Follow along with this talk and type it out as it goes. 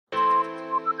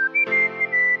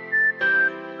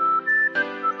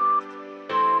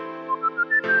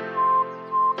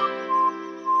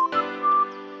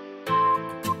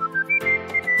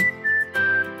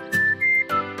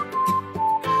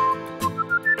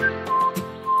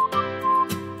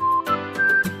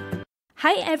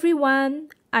Hi everyone,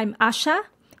 I'm Asha,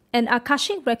 an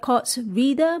Akashic Records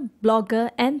reader,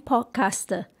 blogger, and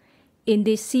podcaster. In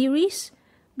this series,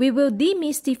 we will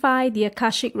demystify the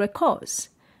Akashic Records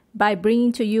by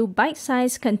bringing to you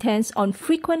bite-sized contents on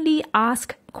frequently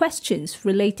asked questions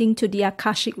relating to the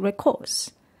Akashic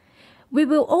Records. We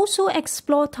will also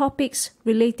explore topics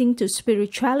relating to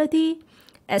spirituality,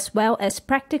 as well as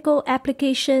practical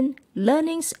application,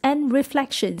 learnings, and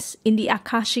reflections in the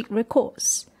Akashic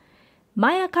Records.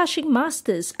 My Akashic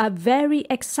Masters are very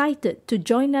excited to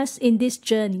join us in this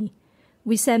journey.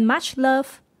 We send much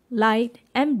love, light,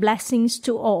 and blessings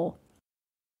to all.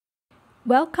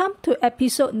 Welcome to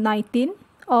episode 19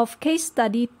 of Case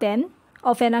Study 10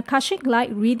 of an Akashic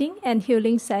Light reading and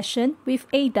healing session with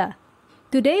Ada.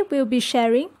 Today we'll be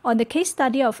sharing on the case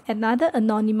study of another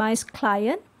anonymized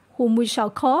client whom we shall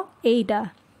call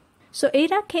Ada. So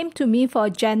Ada came to me for a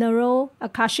general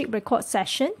Akashic record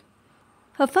session.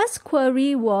 Her first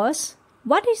query was,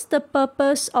 what is the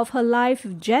purpose of her life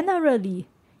generally,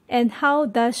 and how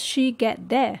does she get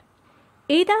there?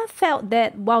 Ada felt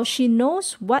that while she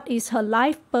knows what is her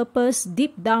life purpose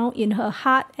deep down in her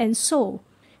heart and soul,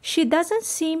 she doesn't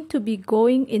seem to be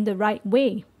going in the right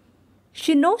way.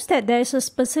 She knows that there is a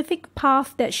specific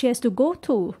path that she has to go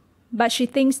to, but she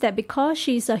thinks that because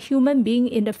she is a human being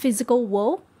in the physical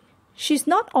world, she's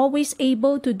not always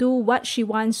able to do what she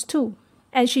wants to.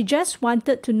 And she just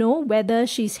wanted to know whether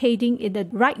she's heading in the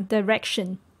right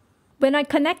direction. When I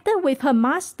connected with her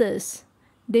masters,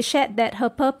 they shared that her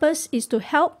purpose is to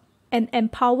help and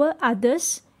empower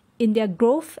others in their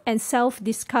growth and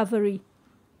self-discovery.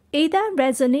 Ada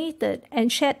resonated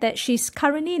and shared that she's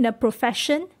currently in a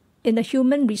profession in the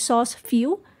human resource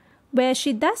field where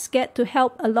she does get to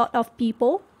help a lot of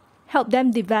people, help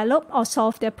them develop or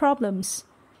solve their problems.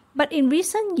 But in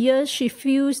recent years, she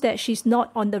feels that she's not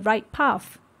on the right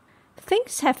path.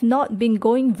 Things have not been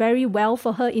going very well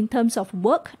for her in terms of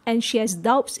work, and she has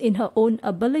doubts in her own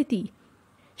ability.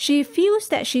 She feels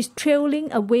that she's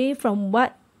trailing away from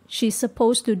what she's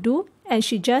supposed to do, and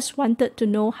she just wanted to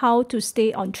know how to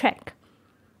stay on track.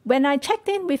 When I checked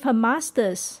in with her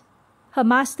masters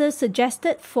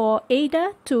suggested for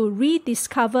Ada to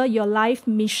rediscover your life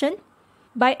mission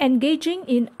by engaging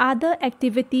in other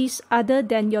activities other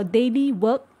than your daily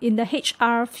work in the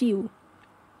HR field.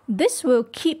 This will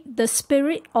keep the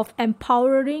spirit of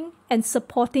empowering and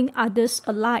supporting others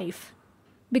alive.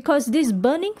 Because this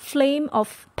burning flame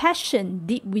of passion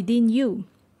deep within you,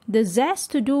 the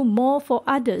zest to do more for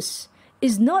others,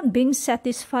 is not being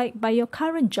satisfied by your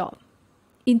current job.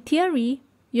 In theory,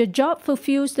 your job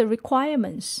fulfills the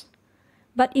requirements,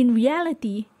 but in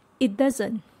reality, it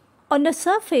doesn't. On the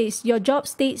surface, your job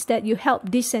states that you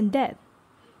help this and that.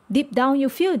 Deep down, you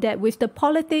feel that with the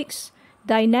politics,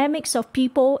 dynamics of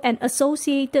people, and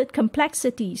associated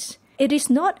complexities, it is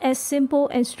not as simple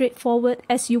and straightforward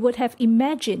as you would have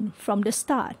imagined from the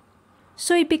start.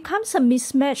 So it becomes a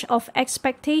mismatch of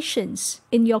expectations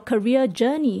in your career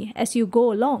journey as you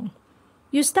go along.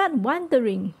 You start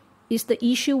wondering, is the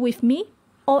issue with me,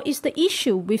 or is the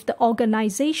issue with the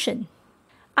organization?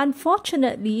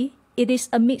 Unfortunately, it is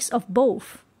a mix of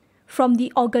both. From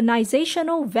the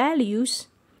organizational values,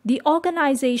 the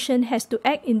organization has to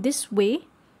act in this way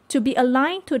to be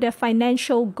aligned to their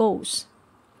financial goals,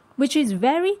 which is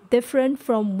very different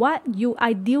from what you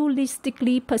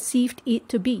idealistically perceived it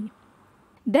to be.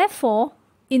 Therefore,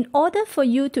 in order for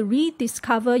you to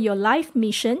rediscover your life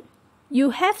mission,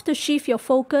 you have to shift your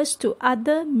focus to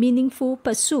other meaningful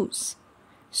pursuits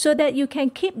so that you can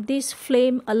keep this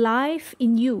flame alive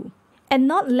in you, and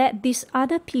not let these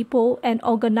other people and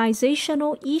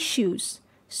organizational issues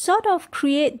sort of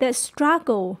create that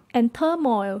struggle and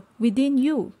turmoil within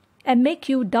you and make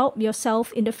you doubt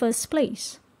yourself in the first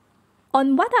place.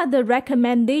 On what are the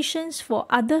recommendations for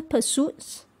other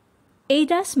pursuits?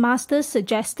 Ada's master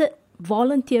suggested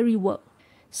voluntary work,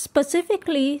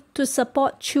 specifically to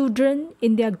support children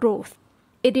in their growth.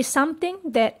 It is something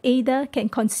that Ada can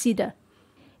consider.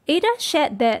 Ada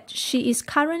shared that she is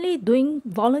currently doing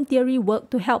voluntary work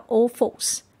to help old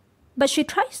folks, but she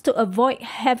tries to avoid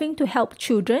having to help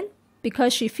children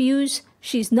because she feels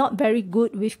she's not very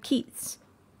good with kids.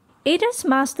 Ada's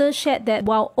master shared that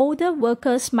while older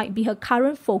workers might be her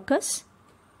current focus,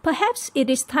 perhaps it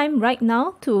is time right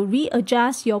now to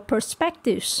readjust your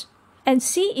perspectives and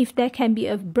see if there can be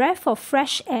a breath of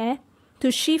fresh air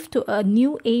to shift to a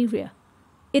new area.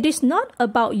 It is not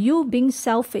about you being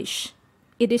selfish.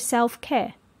 It is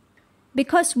self-care.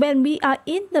 Because when we are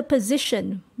in the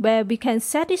position where we can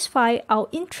satisfy our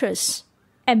interests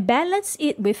and balance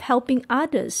it with helping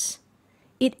others,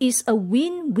 it is a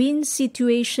win-win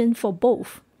situation for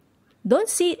both. Don't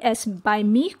see it as by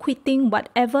me quitting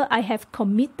whatever I have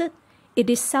committed, it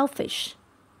is selfish.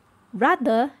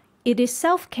 Rather, it is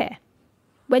self-care.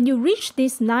 When you reach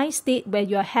this nice state where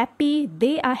you are happy,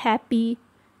 they are happy,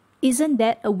 isn't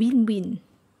that a win-win?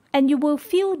 And you will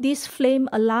feel this flame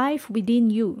alive within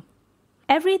you.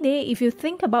 Every day, if you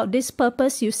think about this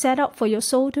purpose you set out for your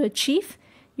soul to achieve,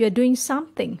 you're doing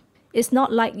something. It's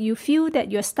not like you feel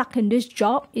that you're stuck in this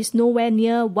job. It's nowhere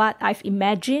near what I've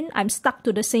imagined. I'm stuck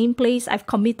to the same place. I've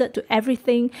committed to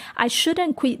everything. I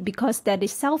shouldn't quit because that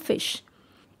is selfish.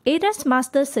 Ada's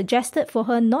master suggested for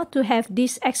her not to have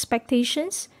these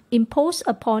expectations imposed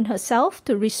upon herself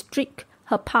to restrict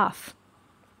her path.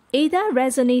 Ada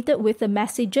resonated with the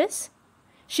messages.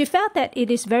 She felt that it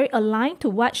is very aligned to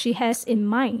what she has in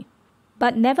mind,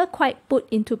 but never quite put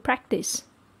into practice.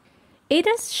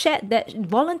 Ada shared that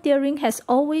volunteering has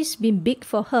always been big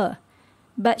for her,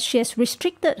 but she has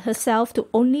restricted herself to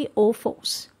only old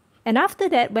folks. And after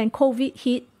that, when COVID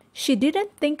hit, she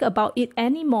didn't think about it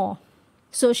anymore.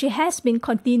 So she has been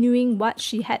continuing what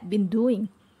she had been doing.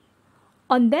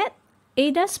 On that,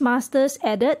 Ada's masters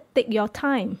added, take your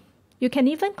time. You can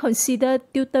even consider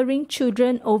tutoring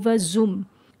children over Zoom,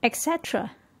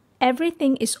 etc.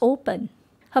 Everything is open.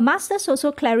 Her masters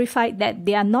also clarified that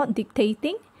they are not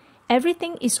dictating.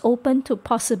 Everything is open to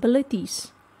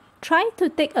possibilities. Try to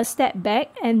take a step back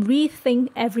and rethink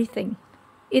everything.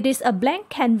 It is a blank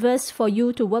canvas for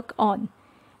you to work on,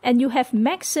 and you have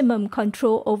maximum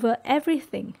control over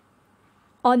everything.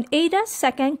 On Ada's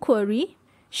second query,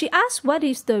 she asked what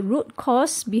is the root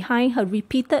cause behind her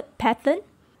repeated pattern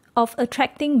of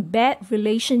attracting bad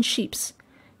relationships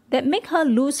that make her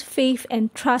lose faith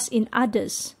and trust in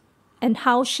others, and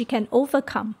how she can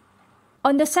overcome.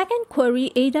 On the second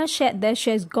query, Ada shared that she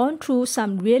has gone through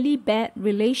some really bad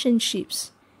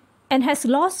relationships and has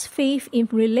lost faith in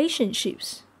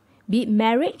relationships, be it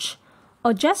marriage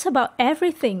or just about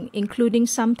everything, including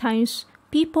sometimes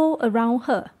people around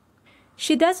her.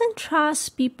 She doesn't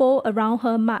trust people around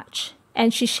her much,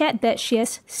 and she shared that she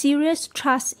has serious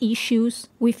trust issues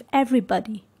with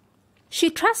everybody. She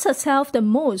trusts herself the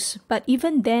most, but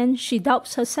even then she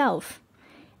doubts herself.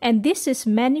 And this is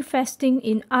manifesting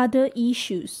in other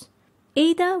issues.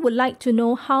 Ada would like to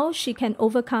know how she can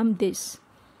overcome this.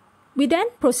 We then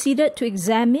proceeded to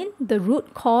examine the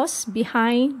root cause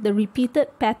behind the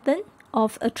repeated pattern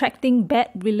of attracting bad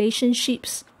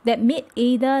relationships that made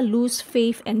Ada lose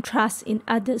faith and trust in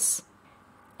others.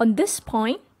 On this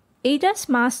point, Ada's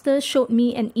master showed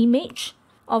me an image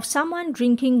of someone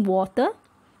drinking water,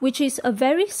 which is a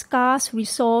very scarce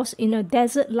resource in a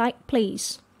desert-like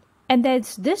place. And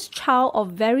there's this child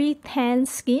of very tan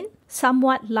skin,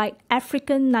 somewhat like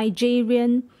African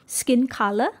Nigerian skin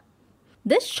color.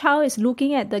 This child is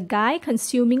looking at the guy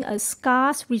consuming a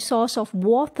scarce resource of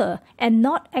water and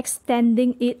not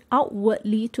extending it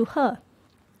outwardly to her.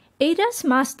 Ada's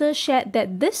master shared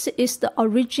that this is the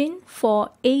origin for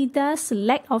Ada's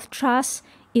lack of trust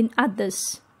in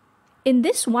others. In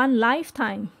this one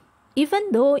lifetime,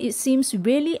 even though it seems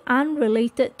really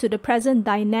unrelated to the present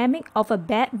dynamic of a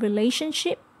bad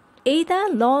relationship, Ada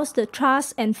lost the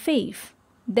trust and faith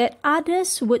that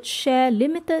others would share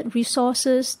limited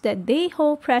resources that they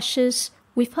hold precious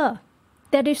with her.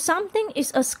 That if something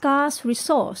is a scarce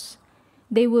resource,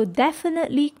 they will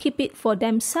definitely keep it for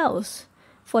themselves,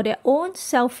 for their own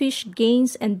selfish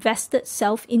gains and vested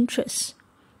self-interest.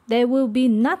 There will be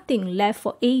nothing left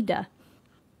for Ada.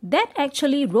 That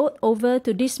actually rode over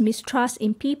to this mistrust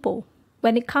in people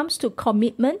when it comes to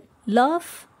commitment,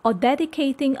 love, or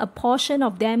dedicating a portion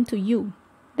of them to you.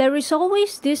 There is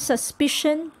always this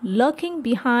suspicion lurking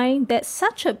behind that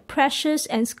such a precious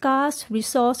and scarce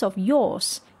resource of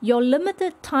yours, your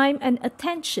limited time and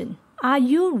attention, are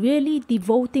you really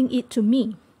devoting it to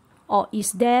me? Or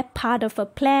is there part of a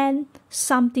plan,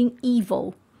 something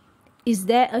evil? Is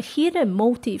there a hidden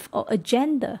motive or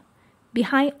agenda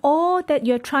behind all that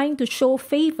you're trying to show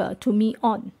favor to me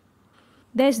on?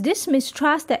 There's this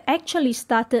mistrust that actually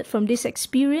started from this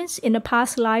experience in a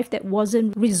past life that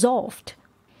wasn't resolved.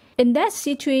 In that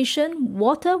situation,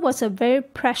 water was a very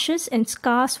precious and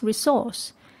scarce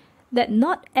resource that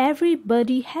not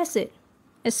everybody has it,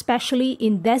 especially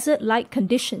in desert-like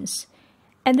conditions,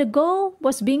 and the girl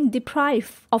was being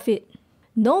deprived of it.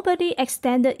 Nobody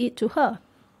extended it to her.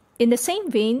 In the same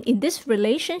vein, in this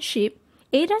relationship,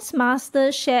 Ada's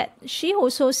master shared she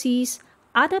also sees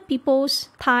other people's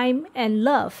time and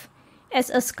love as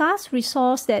a scarce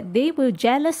resource that they will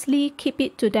jealously keep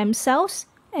it to themselves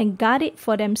and guard it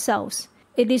for themselves.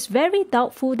 It is very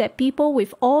doubtful that people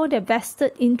with all their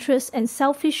vested interests and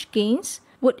selfish gains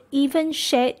would even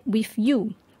share it with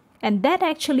you. And that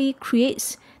actually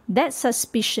creates that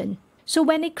suspicion So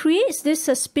when it creates this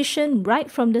suspicion right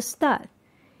from the start,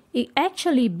 it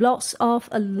actually blocks off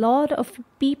a lot of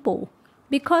people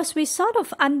because we sort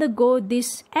of undergo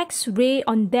this X-ray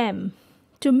on them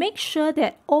to make sure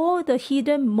that all the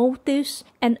hidden motives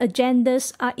and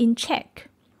agendas are in check,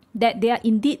 that they are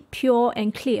indeed pure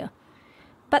and clear.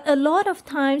 But a lot of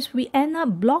times we end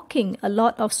up blocking a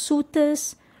lot of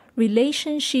suitors,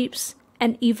 relationships,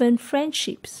 and even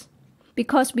friendships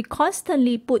because we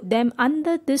constantly put them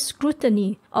under this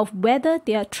scrutiny of whether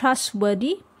they are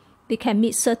trustworthy, they can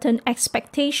meet certain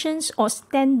expectations or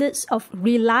standards of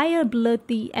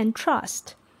reliability and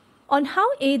trust. On how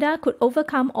Ada could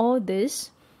overcome all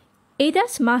this,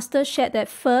 Ada's master shared that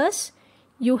first,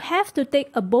 you have to take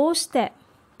a bold step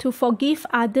to forgive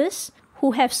others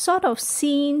who have sort of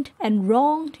sinned and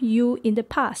wronged you in the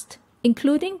past,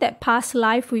 including that past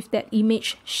life with that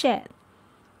image shared.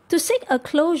 To seek a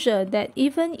closure that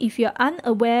even if you're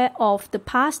unaware of the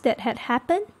past that had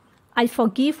happened, I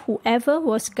forgive whoever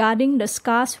was guarding the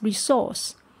scarce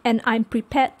resource, and I'm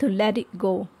prepared to let it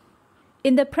go.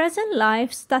 In the present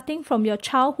life, starting from your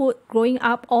childhood, growing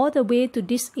up all the way to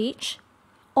this age,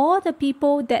 all the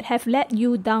people that have let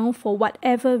you down for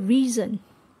whatever reason,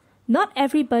 not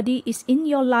everybody is in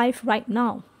your life right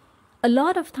now. A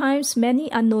lot of times,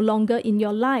 many are no longer in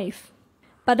your life.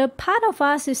 But a part of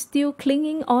us is still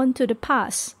clinging on to the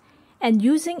past and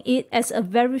using it as a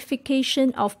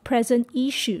verification of present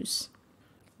issues.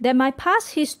 That my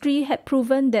past history had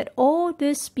proven that all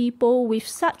these people with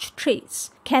such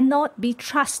traits cannot be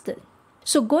trusted.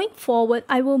 So going forward,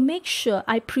 I will make sure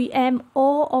I preempt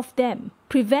all of them,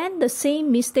 prevent the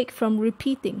same mistake from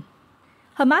repeating.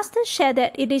 Her master shared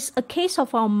that it is a case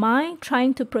of our mind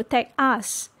trying to protect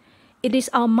us. It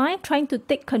is our mind trying to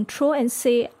take control and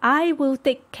say, I will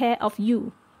take care of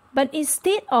you. But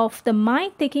instead of the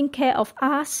mind taking care of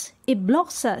us, it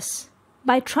blocks us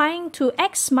by trying to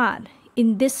act smart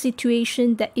in this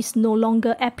situation that is no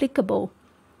longer applicable.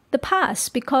 The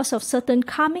past, because of certain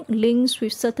karmic links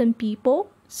with certain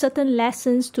people, certain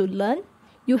lessons to learn,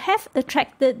 you have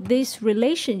attracted these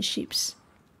relationships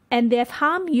and they have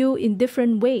harmed you in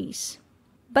different ways.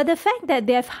 But the fact that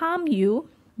they have harmed you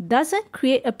doesn't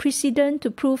create a precedent to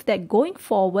prove that going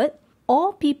forward,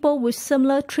 all people with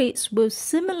similar traits will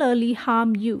similarly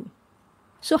harm you.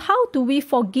 So how do we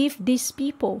forgive these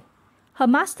people? Her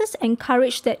masters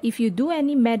encourage that if you do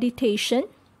any meditation,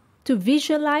 to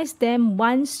visualize them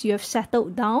once you have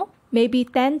settled down, maybe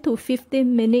 10 to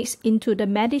 15 minutes into the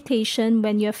meditation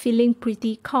when you're feeling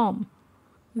pretty calm.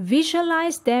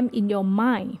 Visualize them in your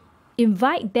mind.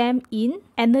 Invite them in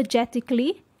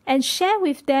energetically and share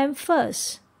with them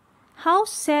first how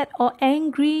sad or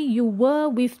angry you were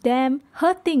with them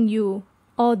hurting you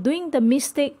or doing the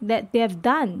mistake that they have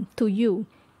done to you.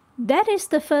 That is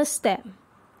the first step.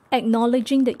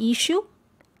 Acknowledging the issue,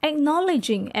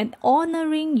 acknowledging and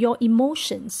honoring your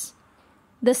emotions.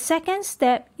 The second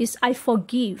step is I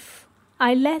forgive.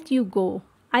 I let you go.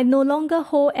 I no longer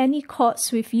hold any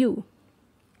cords with you.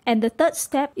 And the third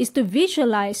step is to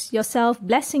visualize yourself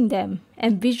blessing them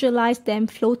and visualize them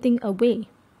floating away.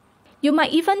 You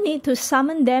might even need to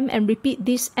summon them and repeat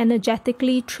this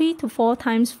energetically 3 to 4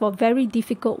 times for very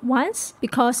difficult ones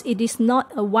because it is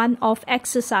not a one-off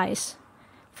exercise.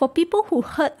 For people who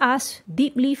hurt us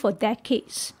deeply for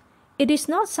decades, it is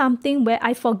not something where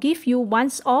I forgive you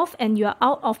once off and you are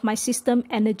out of my system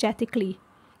energetically.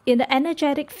 In the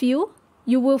energetic field,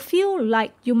 you will feel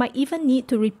like you might even need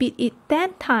to repeat it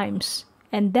 10 times,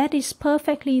 and that is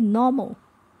perfectly normal.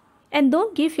 And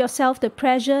don't give yourself the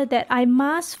pressure that I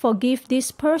must forgive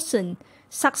this person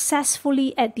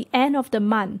successfully at the end of the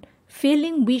month,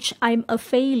 feeling which I'm a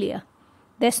failure.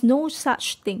 There's no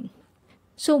such thing.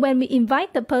 So when we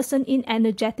invite the person in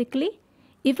energetically,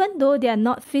 even though they are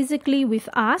not physically with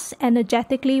us,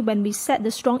 energetically when we set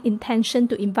the strong intention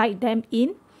to invite them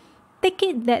in, take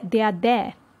it that they are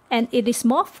there, and it is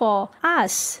more for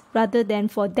us rather than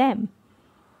for them.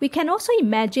 We can also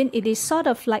imagine it is sort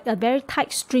of like a very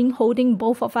tight string holding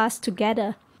both of us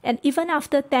together. And even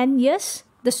after 10 years,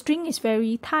 the string is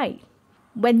very tight.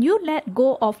 When you let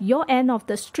go of your end of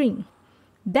the string,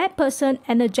 that person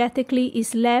energetically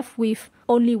is left with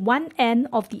only one end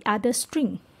of the other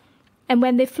string. And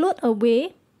when they float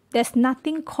away, there's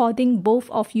nothing cording both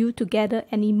of you together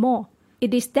anymore.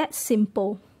 It is that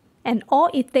simple. And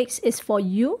all it takes is for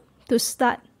you to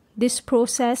start this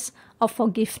process of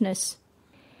forgiveness.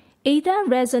 Ada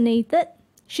resonated.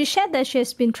 She shared that she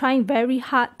has been trying very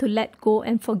hard to let go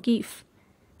and forgive.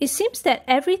 It seems that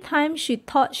every time she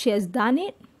thought she has done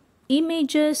it,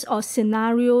 images or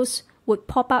scenarios would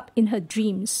pop up in her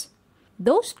dreams.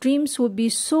 Those dreams would be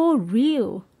so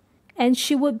real, and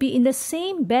she would be in the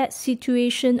same bad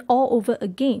situation all over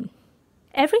again.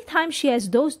 Every time she has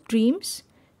those dreams,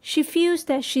 she feels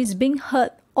that she's being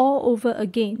hurt all over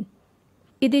again.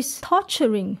 It is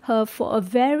torturing her for a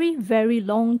very, very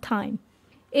long time.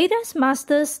 Ada's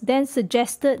masters then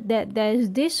suggested that there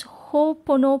is this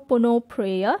Ho'oponopono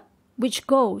prayer which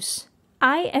goes,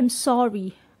 I am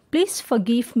sorry, please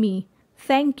forgive me,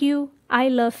 thank you, I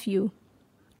love you.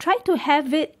 Try to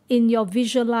have it in your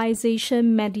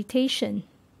visualization meditation.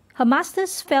 Her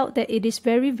masters felt that it is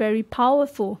very, very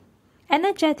powerful.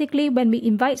 Energetically, when we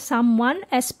invite someone,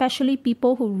 especially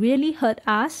people who really hurt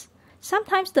us,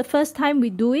 sometimes the first time we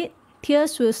do it,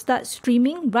 tears will start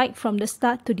streaming right from the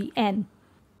start to the end.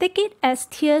 Take it as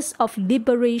tears of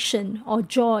liberation or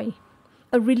joy,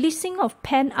 a releasing of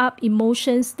pent-up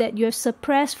emotions that you have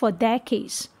suppressed for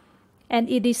decades, and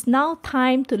it is now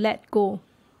time to let go.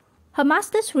 Her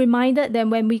masters reminded that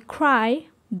when we cry,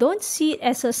 don't see it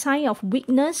as a sign of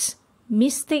weakness,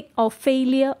 mistake, or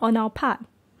failure on our part.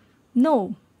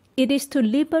 No, it is to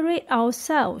liberate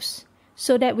ourselves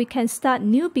so that we can start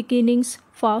new beginnings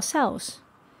for ourselves.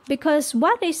 Because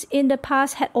what is in the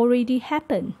past had already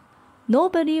happened.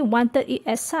 Nobody wanted it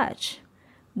as such.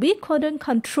 We couldn't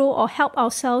control or help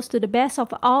ourselves to the best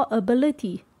of our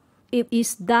ability. It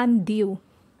is done deal.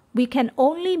 We can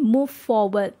only move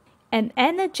forward and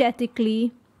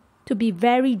energetically to be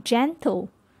very gentle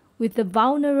with the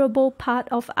vulnerable part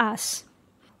of us.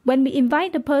 When we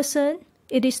invite the person,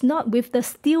 it is not with the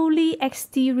steely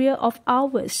exterior of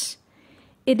ours.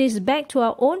 It is back to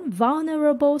our own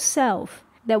vulnerable self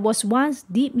that was once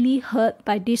deeply hurt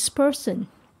by this person.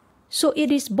 So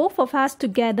it is both of us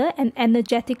together, and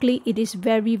energetically it is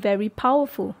very, very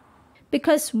powerful.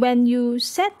 Because when you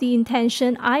set the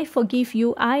intention, I forgive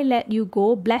you, I let you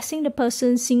go, blessing the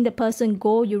person, seeing the person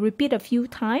go, you repeat a few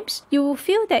times, you will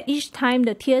feel that each time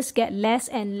the tears get less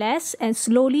and less, and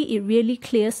slowly it really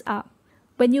clears up.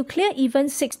 When you clear even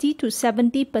 60 to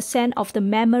 70% of the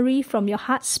memory from your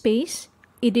heart space,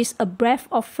 it is a breath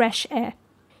of fresh air.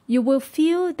 You will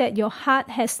feel that your heart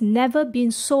has never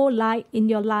been so light in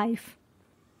your life.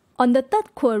 On the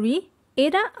third query,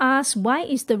 Ada asked why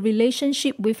is the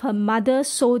relationship with her mother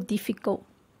so difficult.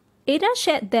 Ada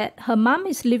shared that her mom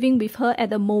is living with her at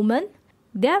the moment.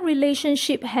 Their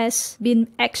relationship has been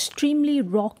extremely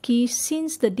rocky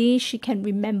since the day she can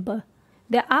remember.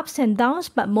 There are ups and downs,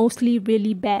 but mostly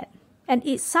really bad. And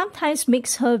it sometimes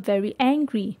makes her very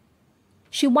angry.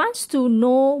 She wants to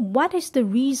know what is the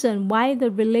reason why the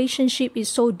relationship is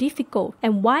so difficult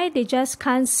and why they just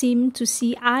can't seem to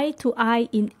see eye to eye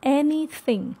in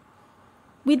anything.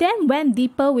 We then went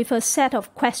deeper with a set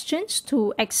of questions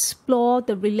to explore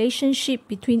the relationship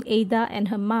between Ada and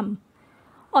her mom.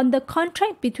 On the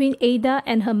contract between Ada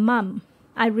and her mom,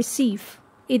 I received,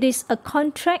 it is a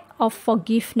contract of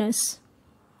forgiveness.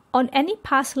 On any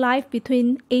past life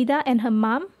between Ada and her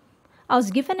mom, I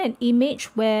was given an image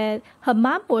where her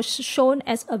mom was shown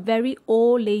as a very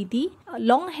old lady,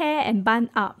 long hair and bun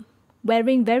up,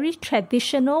 wearing very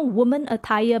traditional woman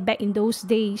attire back in those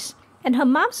days. And her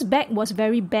mom's back was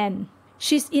very bent.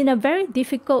 She's in a very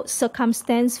difficult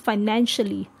circumstance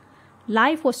financially.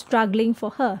 Life was struggling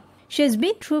for her. She has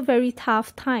been through very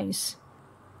tough times.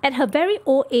 At her very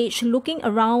old age, looking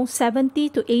around 70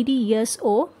 to 80 years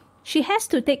old, she has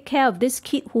to take care of this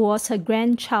kid who was her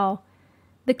grandchild.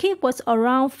 The kid was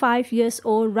around 5 years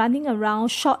old, running around,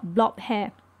 short blonde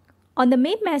hair. On the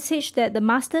main message that the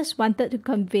masters wanted to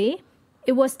convey,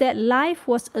 it was that life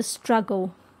was a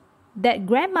struggle. That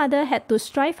grandmother had to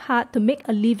strive hard to make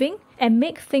a living and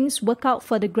make things work out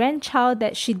for the grandchild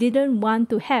that she didn't want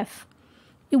to have.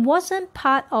 It wasn't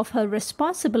part of her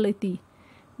responsibility,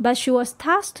 but she was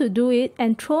tasked to do it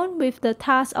and thrown with the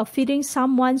task of feeding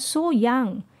someone so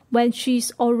young when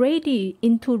she's already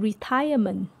into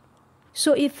retirement.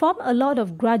 So it formed a lot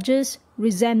of grudges,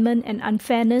 resentment, and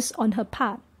unfairness on her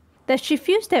part. That she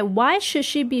feels that why should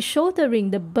she be shouldering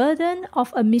the burden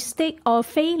of a mistake or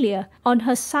failure on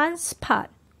her son's part,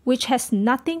 which has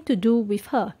nothing to do with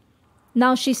her.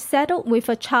 Now she's settled with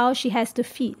a child she has to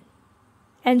feed.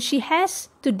 And she has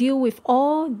to deal with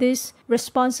all this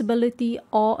responsibility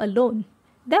all alone.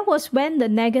 That was when the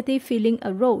negative feeling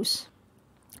arose.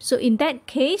 So in that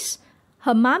case,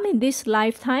 her mom in this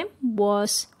lifetime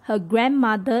was her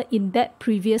grandmother in that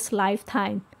previous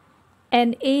lifetime.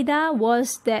 And Ada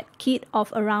was that kid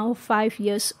of around 5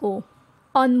 years old.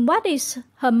 On what is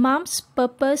her mom's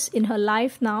purpose in her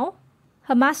life now,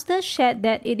 her master shared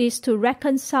that it is to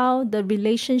reconcile the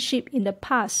relationship in the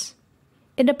past.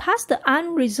 In the past, the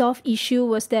unresolved issue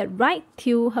was that right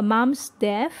till her mom's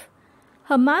death,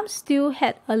 her mom still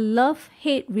had a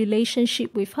love-hate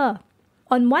relationship with her.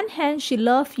 On one hand, she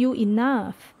loved you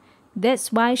enough.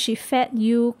 That's why she fed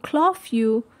you, clothed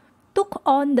you, took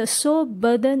on the sole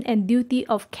burden and duty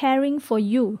of caring for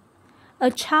you.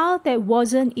 A child that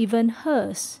wasn't even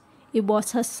hers. It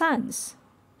was her son's.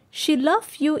 She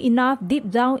loved you enough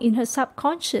deep down in her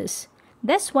subconscious.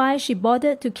 That's why she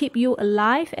bothered to keep you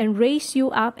alive and raise you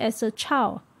up as a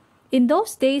child. In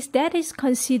those days, that is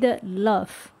considered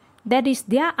love. That is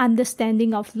their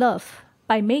understanding of love,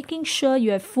 by making sure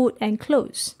you have food and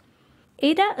clothes.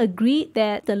 Ada agreed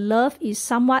that the love is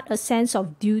somewhat a sense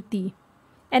of duty.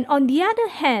 And on the other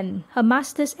hand, her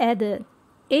masters added,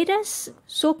 Ada's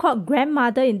so-called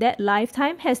grandmother in that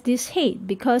lifetime has this hate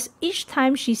because each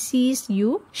time she sees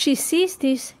you, she sees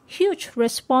this huge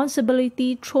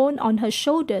responsibility thrown on her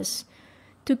shoulders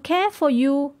to care for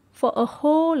you for a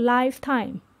whole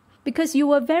lifetime. Because you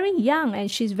were very young and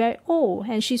she's very old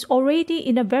and she's already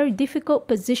in a very difficult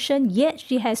position, yet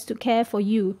she has to care for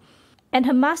you. And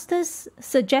her masters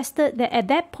suggested that at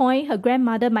that point, her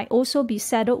grandmother might also be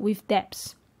saddled with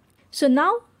debts. So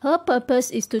now, her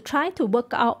purpose is to try to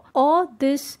work out all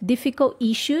these difficult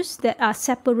issues that are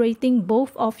separating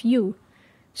both of you,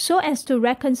 so as to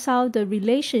reconcile the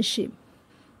relationship.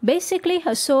 Basically,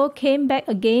 her soul came back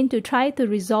again to try to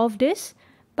resolve this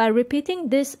by repeating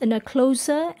this in a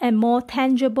closer and more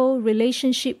tangible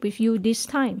relationship with you this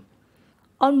time.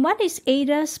 On what is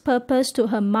Ada's purpose to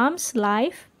her mom's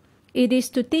life? It is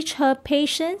to teach her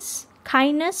patience,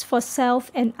 kindness for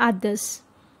self and others.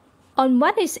 On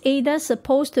what is Ada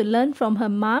supposed to learn from her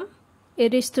mom?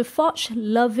 It is to forge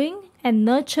loving and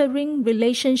nurturing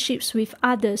relationships with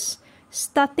others,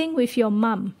 starting with your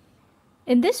mom.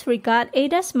 In this regard,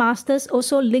 Ada's masters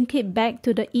also link it back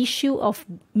to the issue of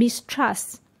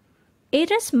mistrust.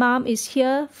 Ada's mom is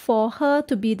here for her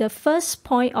to be the first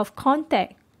point of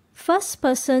contact, first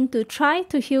person to try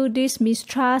to heal this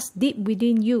mistrust deep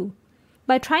within you,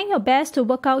 by trying your best to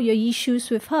work out your issues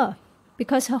with her,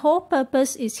 because her whole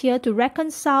purpose is here to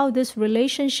reconcile this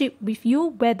relationship with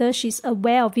you whether she's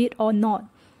aware of it or not.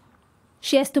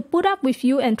 She has to put up with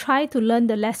you and try to learn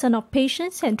the lesson of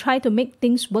patience and try to make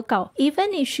things work out,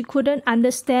 even if she couldn't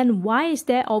understand why is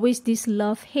there always this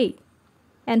love-hate.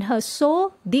 And her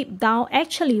soul, deep down,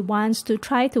 actually wants to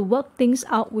try to work things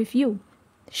out with you.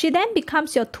 She then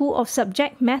becomes your tool of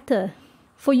subject matter,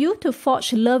 for you to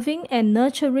forge loving and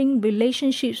nurturing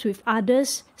relationships with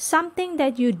others, something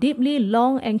that you deeply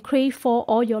long and crave for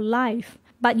all your life,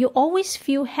 but you always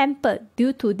feel hampered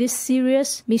due to this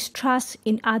serious mistrust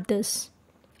in others.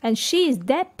 And she is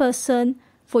that person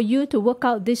for you to work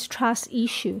out this trust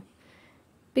issue.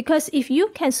 Because if you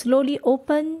can slowly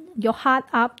open your heart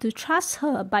up to trust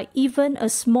her by even a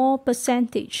small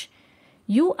percentage,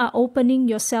 you are opening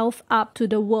yourself up to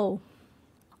the world.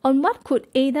 On what could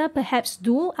Ada perhaps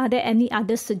do? Are there any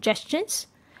other suggestions?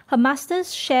 Her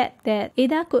masters shared that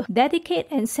Ada could dedicate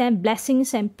and send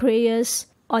blessings and prayers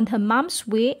on her mom's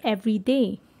way every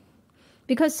day.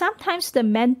 Because sometimes the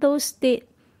mental state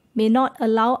may not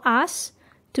allow us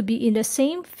to be in the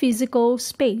same physical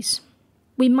space.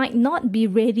 We might not be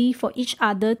ready for each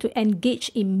other to engage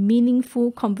in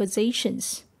meaningful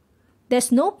conversations.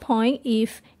 There's no point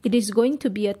if it is going to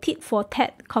be a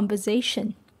tit-for-tat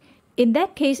conversation. In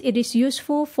that case, it is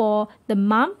useful for the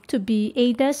mom to be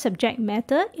Ada's subject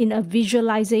matter in a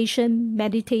visualization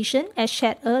meditation as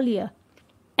shared earlier.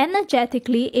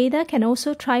 Energetically, Ada can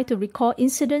also try to recall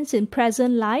incidents in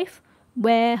present life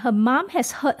where her mom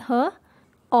has hurt her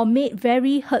or made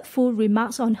very hurtful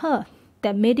remarks on her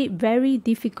that made it very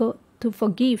difficult to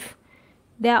forgive.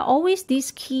 There are always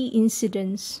these key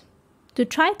incidents. To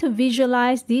try to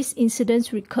visualize these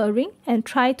incidents recurring and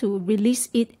try to release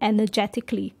it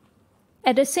energetically.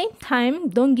 At the same time,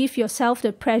 don't give yourself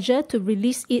the pressure to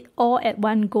release it all at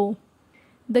one go.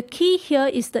 The key here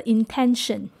is the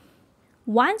intention.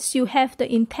 Once you have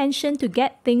the intention to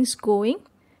get things going,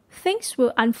 things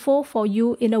will unfold for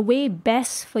you in a way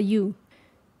best for you.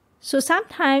 So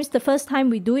sometimes the first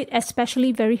time we do it,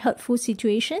 especially very hurtful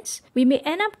situations, we may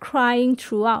end up crying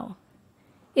throughout.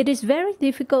 It is very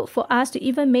difficult for us to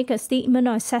even make a statement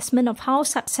or assessment of how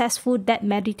successful that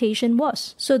meditation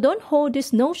was. So don't hold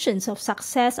these notions of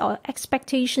success or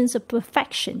expectations of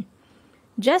perfection.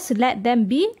 Just let them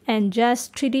be and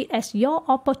just treat it as your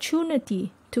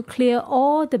opportunity to clear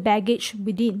all the baggage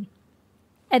within.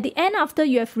 At the end, after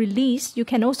you have released, you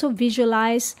can also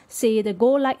visualize, say, the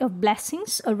goal light of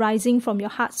blessings arising from your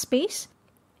heart space.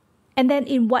 And then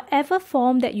in whatever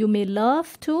form that you may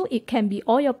love to, it can be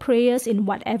all your prayers in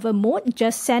whatever mode,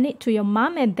 just send it to your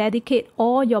mom and dedicate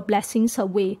all your blessings her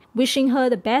way, wishing her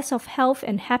the best of health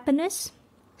and happiness.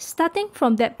 Starting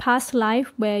from that past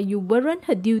life where you weren't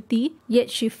her duty, yet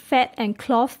she fed and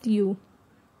clothed you.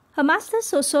 Her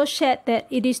masters also shared that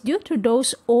it is due to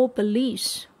those old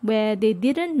beliefs where they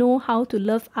didn't know how to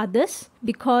love others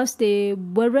because they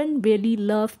weren't really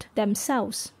loved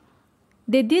themselves.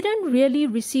 They didn't really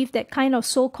receive that kind of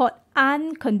so-called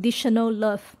unconditional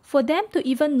love for them to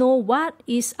even know what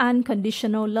is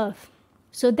unconditional love.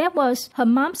 So that was her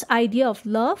mom's idea of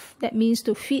love, that means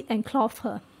to feed and clothe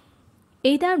her.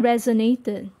 Ada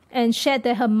resonated and shared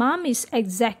that her mom is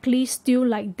exactly still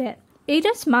like that.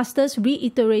 Ada's masters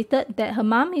reiterated that her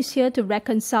mom is here to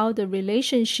reconcile the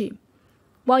relationship.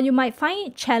 While you might find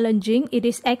it challenging, it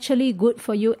is actually good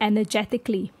for you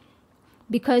energetically,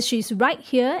 because she's right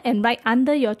here and right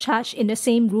under your charge in the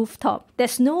same rooftop.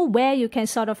 There's nowhere you can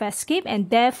sort of escape, and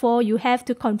therefore you have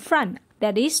to confront,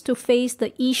 that is, to face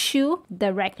the issue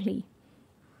directly.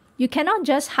 You cannot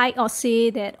just hide or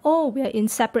say that, oh, we're in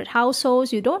separate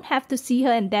households, you don't have to see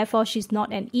her and therefore she's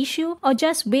not an issue, or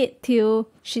just wait till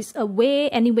she's away.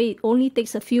 Anyway, it only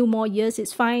takes a few more years,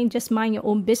 it's fine, just mind your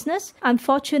own business.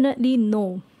 Unfortunately,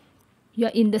 no. You're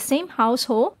in the same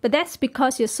household, but that's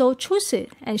because your soul chose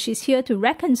it, and she's here to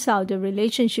reconcile the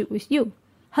relationship with you.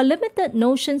 Her limited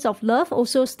notions of love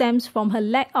also stems from her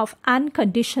lack of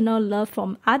unconditional love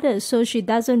from others, so she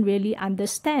doesn't really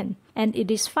understand, and it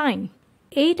is fine.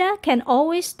 Ada can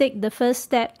always take the first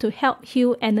step to help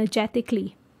heal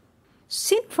energetically.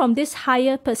 Seen from this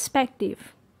higher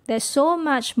perspective, there's so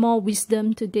much more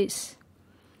wisdom to this.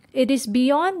 It is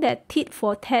beyond that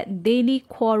tit-for-tat daily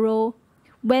quarrel.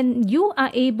 When you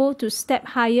are able to step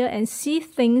higher and see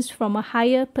things from a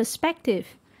higher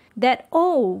perspective, that,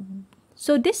 oh,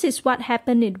 so this is what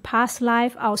happened in the past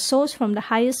life, our souls from the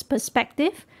highest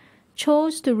perspective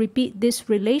chose to repeat this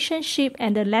relationship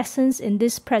and the lessons in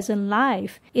this present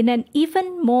life in an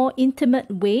even more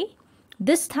intimate way,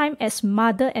 this time as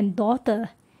mother and daughter,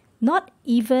 not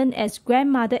even as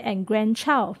grandmother and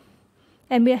grandchild.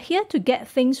 And we are here to get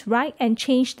things right and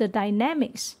change the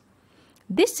dynamics.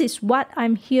 This is what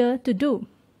I'm here to do.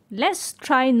 Let's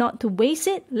try not to waste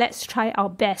it. Let's try our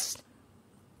best.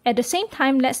 At the same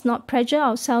time, let's not pressure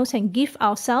ourselves and give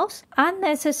ourselves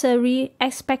unnecessary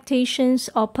expectations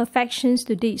or perfections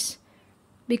to this.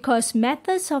 Because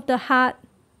matters of the heart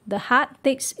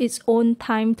takes its own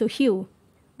time to heal.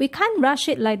 We can't rush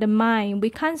it like the mind.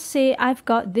 We can't say, I've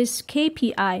got this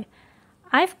KPI.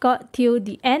 I've got till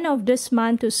the end of this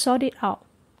month to sort it out.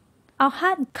 Our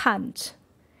heart can't.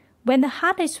 When the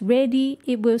heart is ready,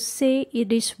 it will say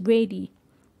it is ready.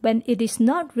 When it is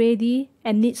not ready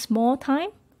and needs more time,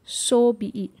 so be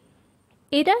it.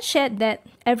 Ada shared that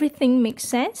everything makes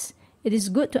sense. It is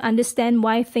good to understand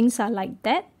why things are like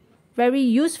that. Very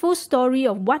useful story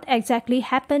of what exactly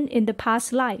happened in the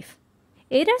past life.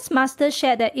 Ada's master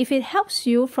shared that if it helps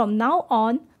you from now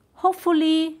on,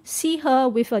 hopefully see her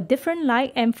with a different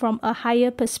light and from a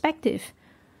higher perspective.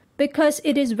 Because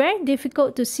it is very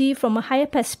difficult to see from a higher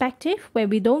perspective where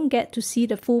we don't get to see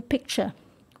the full picture.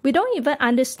 We don't even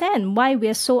understand why we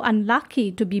are so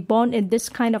unlucky to be born in this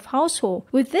kind of household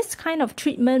with this kind of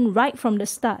treatment right from the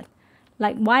start.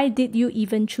 Like, why did you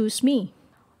even choose me?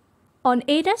 On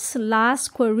Ada's last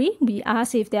query, we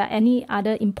asked if there are any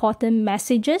other important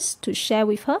messages to share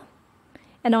with her.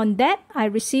 And on that, I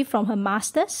received from her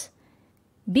masters,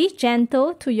 be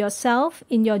gentle to yourself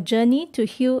in your journey to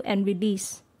heal and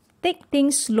release. Take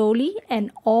things slowly and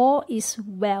all is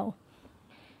well.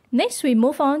 Next, we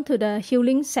move on to the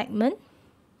healing segment.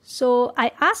 So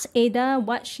I asked Ada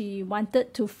what she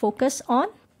wanted to focus on.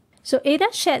 So Ada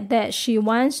shared that she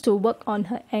wants to work on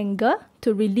her anger,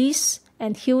 to release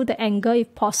and heal the anger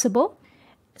if possible,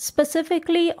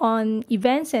 specifically on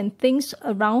events and things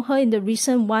around her in the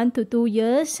recent 1 to 2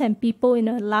 years and people in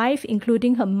her life,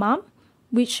 including her mom,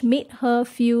 which made her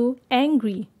feel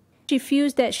angry. She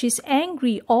feels that she's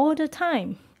angry all the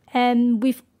time and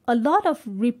with a lot of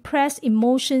repressed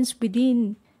emotions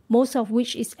within, most of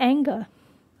which is anger.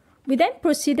 We then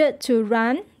proceeded to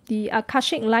run the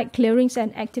Akashic Light Clearings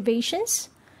and Activations.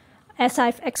 As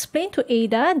I've explained to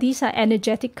Ada, these are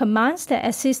energetic commands that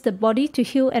assist the body to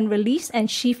heal and release and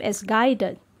shift as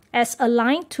guided, as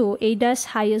aligned to Ada's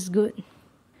highest good.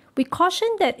 We caution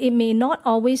that it may not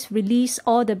always release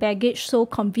all the baggage so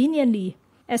conveniently,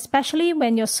 especially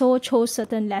when your soul chose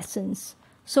certain lessons.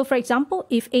 So for example,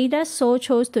 if Ada's soul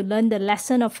chose to learn the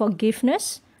lesson of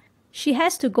forgiveness, she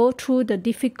has to go through the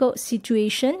difficult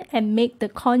situation and make the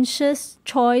conscious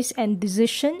choice and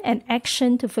decision and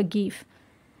action to forgive.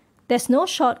 There's no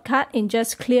shortcut in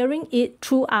just clearing it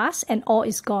through us and all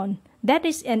is gone. That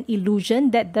is an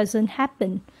illusion that doesn't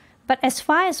happen. But as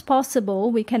far as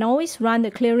possible, we can always run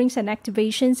the clearings and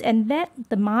activations and let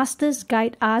the masters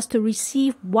guide us to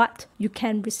receive what you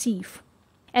can receive.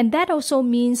 And that also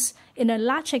means, in a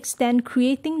large extent,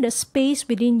 creating the space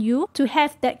within you to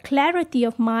have that clarity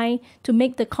of mind to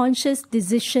make the conscious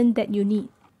decision that you need.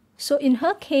 So in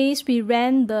her case, we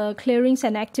ran the clearings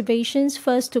and activations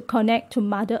first to connect to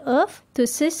Mother Earth, to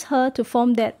assist her to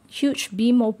form that huge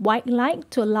beam of white light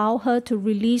to allow her to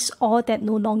release all that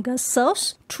no longer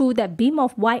serves through that beam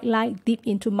of white light deep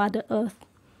into Mother Earth.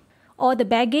 All the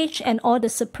baggage and all the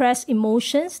suppressed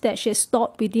emotions that she has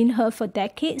stored within her for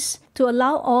decades, to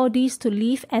allow all these to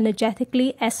leave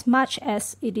energetically as much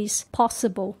as it is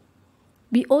possible.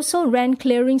 We also ran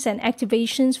clearings and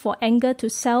activations for anger to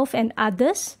self and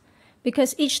others,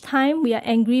 because each time we are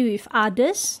angry with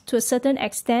others, to a certain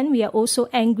extent, we are also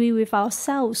angry with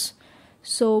ourselves.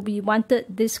 So we wanted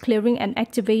this clearing and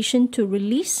activation to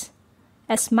release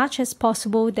as much as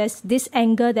possible this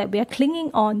anger that we are clinging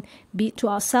on, be it to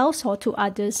ourselves or to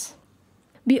others.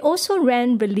 We also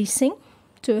ran releasing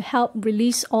to help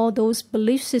release all those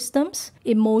belief systems,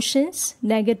 emotions,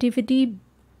 negativity,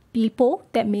 people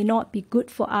that may not be good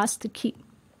for us to keep.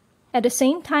 At the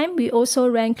same time, we also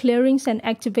ran clearings and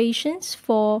activations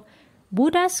for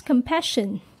Buddha's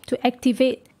compassion, to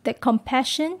activate that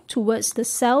compassion towards the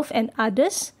self and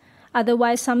others.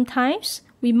 Otherwise, sometimes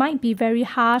we might be very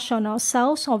harsh on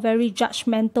ourselves or very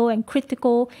judgmental and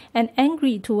critical and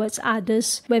angry towards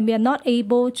others when we are not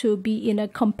able to be in a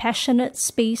compassionate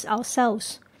space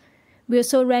ourselves. We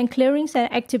also ran clearings and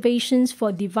activations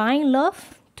for divine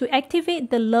love, to activate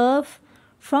the love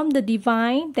from the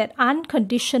divine, that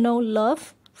unconditional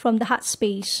love from the heart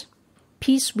space.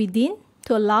 Peace within,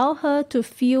 to allow her to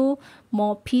feel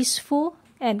more peaceful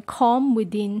and calm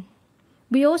within.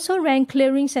 We also ran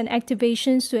clearings and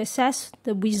activations to access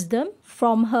the wisdom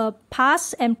from her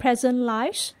past and present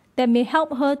lives that may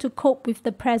help her to cope with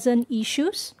the present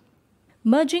issues,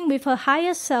 merging with her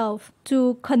higher self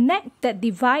to connect that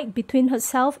divide between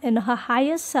herself and her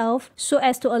higher self, so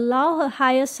as to allow her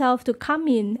higher self to come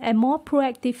in and more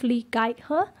proactively guide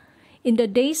her in the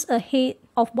days ahead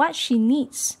of what she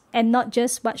needs and not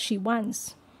just what she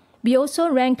wants. We also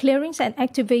ran clearings and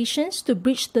activations to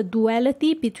bridge the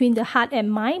duality between the heart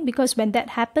and mind, because when that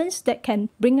happens, that can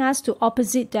bring us to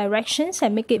opposite directions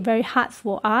and make it very hard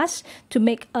for us to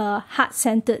make a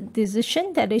heart-centered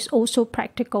decision that is also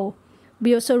practical.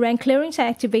 We also ran clearings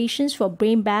and activations for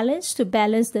brain balance, to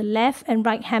balance the left and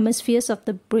right hemispheres of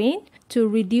the brain, to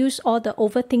reduce all the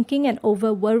overthinking and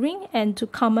over-worrying and to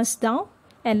calm us down.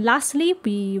 And lastly,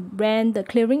 we ran the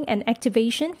clearing and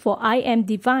activation for I Am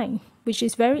Divine, which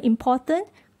is very important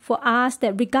for us,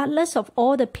 that regardless of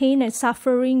all the pain and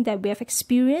suffering that we have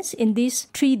experienced in this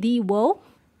 3D world,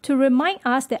 to remind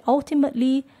us that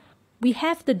ultimately we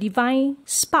have the divine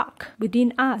spark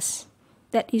within us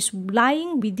that is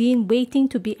lying within, waiting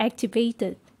to be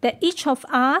activated, that each of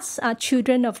us are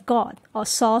children of God, or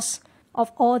source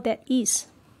of all that is.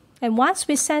 And once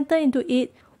we center into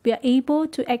it, we are able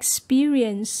to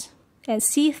experience and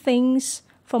see things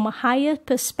from a higher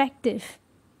perspective.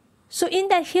 So in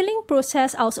that healing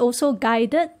process, I was also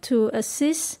guided to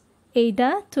assist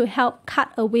Ada to help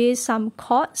cut away some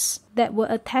cords that were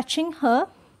attaching her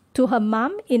to her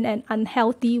mom in an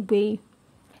unhealthy way.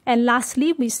 And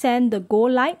lastly, we sent the go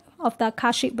light of the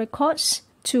Akashic Records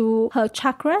to her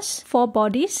chakras, 4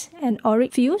 bodies, and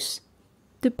auric fields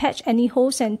to patch any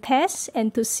holes and tears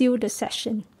and to seal the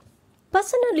session.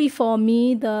 Personally, for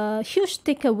me, the huge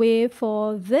takeaway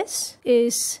for this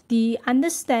is the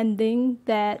understanding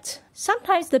that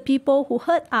sometimes the people who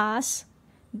hurt us,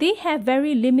 they have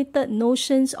very limited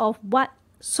notions of what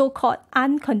so-called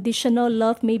unconditional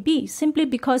love may be, simply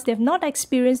because they've not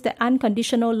experienced the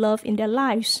unconditional love in their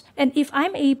lives. And if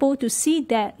I'm able to see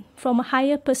that from a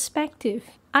higher perspective,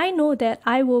 I know that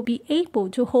I will be able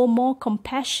to hold more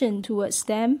compassion towards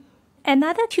them.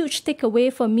 Another huge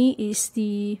takeaway for me is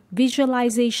the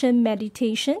visualization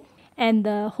meditation and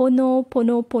the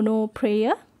Ho'oponopono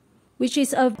prayer, which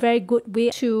is a very good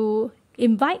way to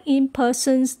invite in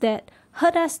persons that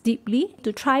hurt us deeply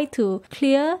to try to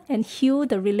clear and heal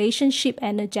the relationship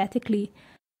energetically.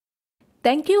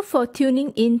 Thank you for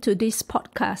tuning in to this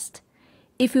podcast.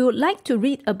 If you would like to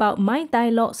read about my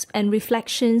dialogues and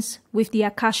reflections with the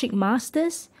Akashic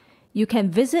Masters, you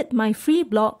can visit my free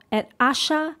blog at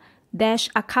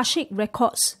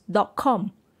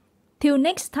Asha-AkashicRecords.com. Till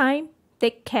next time,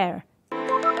 take care.